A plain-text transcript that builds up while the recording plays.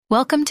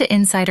Welcome to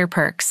Insider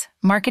Perks,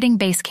 Marketing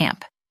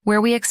Basecamp,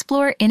 where we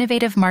explore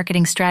innovative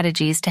marketing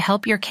strategies to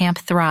help your camp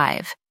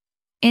thrive.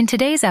 In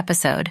today's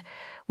episode,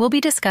 we'll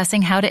be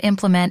discussing how to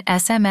implement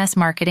SMS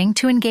marketing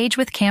to engage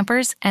with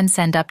campers and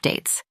send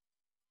updates.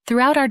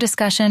 Throughout our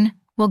discussion,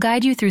 we'll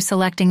guide you through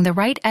selecting the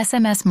right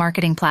SMS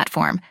marketing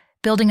platform,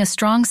 building a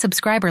strong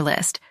subscriber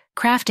list,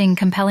 crafting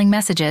compelling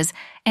messages,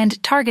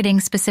 and targeting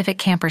specific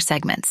camper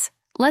segments.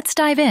 Let's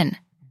dive in.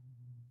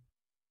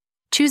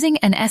 Choosing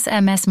an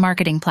SMS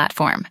marketing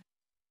platform.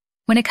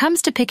 When it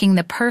comes to picking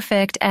the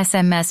perfect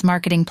SMS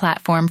marketing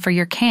platform for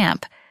your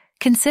camp,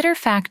 consider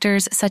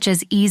factors such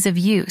as ease of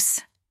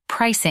use,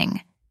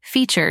 pricing,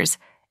 features,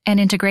 and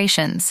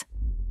integrations.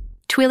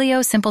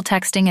 Twilio Simple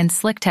Texting and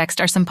Slick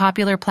Text are some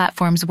popular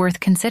platforms worth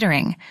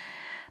considering.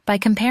 By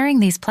comparing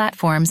these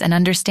platforms and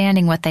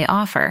understanding what they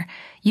offer,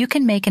 you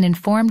can make an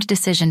informed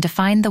decision to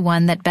find the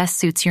one that best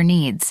suits your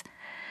needs.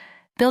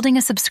 Building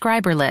a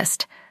subscriber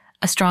list.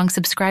 A strong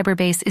subscriber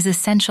base is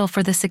essential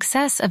for the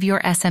success of your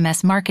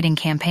SMS marketing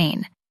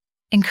campaign.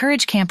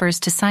 Encourage campers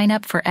to sign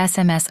up for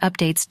SMS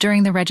updates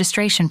during the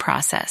registration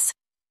process.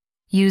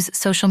 Use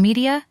social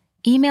media,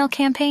 email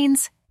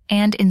campaigns,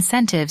 and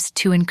incentives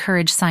to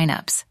encourage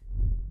signups.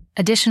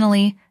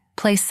 Additionally,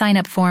 place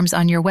sign-up forms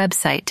on your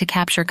website to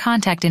capture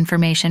contact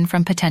information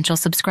from potential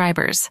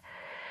subscribers.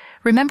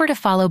 Remember to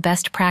follow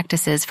best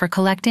practices for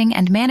collecting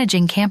and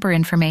managing camper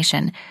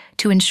information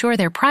to ensure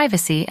their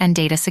privacy and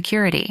data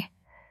security.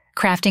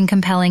 Crafting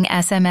compelling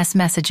SMS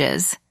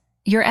messages.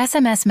 Your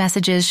SMS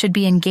messages should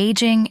be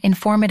engaging,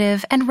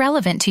 informative, and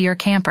relevant to your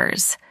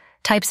campers.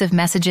 Types of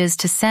messages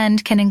to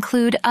send can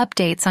include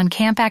updates on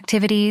camp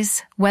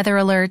activities, weather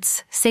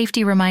alerts,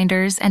 safety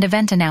reminders, and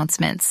event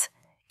announcements.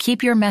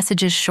 Keep your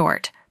messages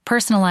short,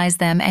 personalize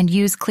them, and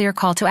use clear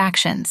call to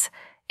actions.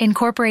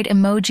 Incorporate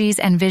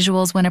emojis and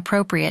visuals when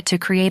appropriate to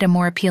create a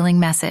more appealing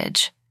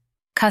message.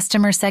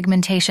 Customer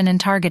segmentation and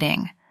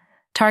targeting.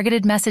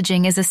 Targeted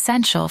messaging is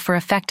essential for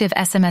effective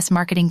SMS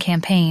marketing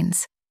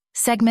campaigns.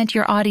 Segment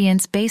your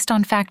audience based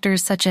on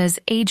factors such as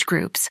age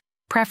groups,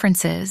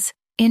 preferences,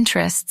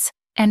 interests,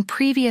 and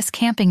previous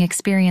camping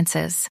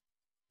experiences.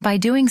 By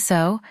doing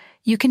so,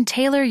 you can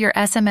tailor your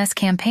SMS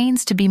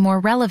campaigns to be more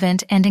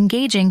relevant and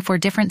engaging for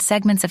different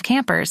segments of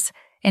campers,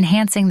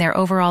 enhancing their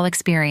overall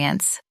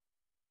experience.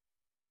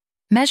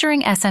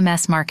 Measuring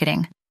SMS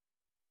marketing.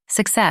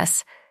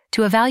 Success.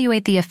 To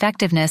evaluate the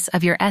effectiveness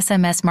of your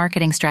SMS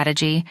marketing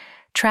strategy,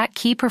 track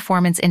key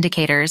performance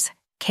indicators,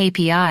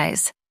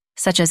 KPIs,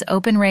 such as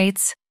open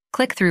rates,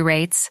 click-through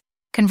rates,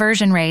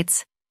 conversion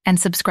rates, and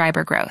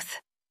subscriber growth.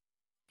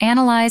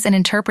 Analyze and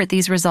interpret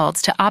these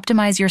results to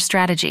optimize your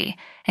strategy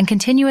and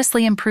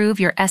continuously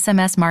improve your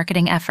SMS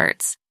marketing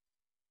efforts.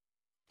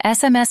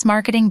 SMS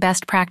marketing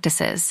best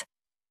practices.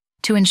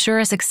 To ensure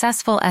a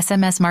successful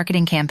SMS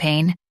marketing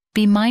campaign,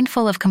 be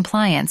mindful of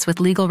compliance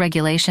with legal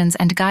regulations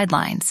and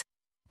guidelines.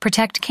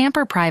 Protect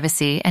camper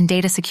privacy and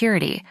data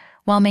security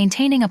while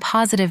maintaining a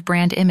positive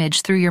brand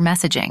image through your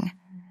messaging.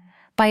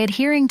 By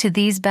adhering to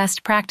these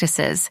best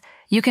practices,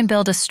 you can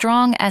build a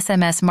strong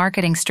SMS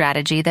marketing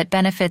strategy that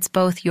benefits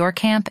both your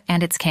camp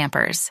and its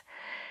campers.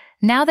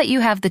 Now that you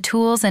have the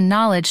tools and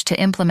knowledge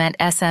to implement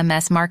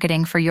SMS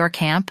marketing for your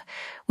camp,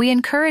 we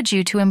encourage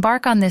you to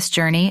embark on this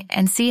journey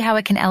and see how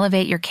it can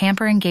elevate your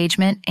camper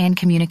engagement and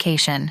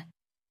communication.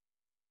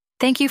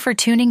 Thank you for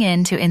tuning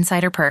in to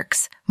Insider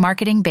Perks,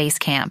 Marketing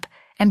Basecamp,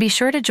 and be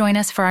sure to join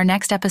us for our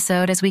next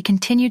episode as we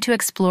continue to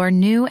explore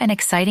new and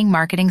exciting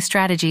marketing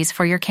strategies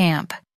for your camp.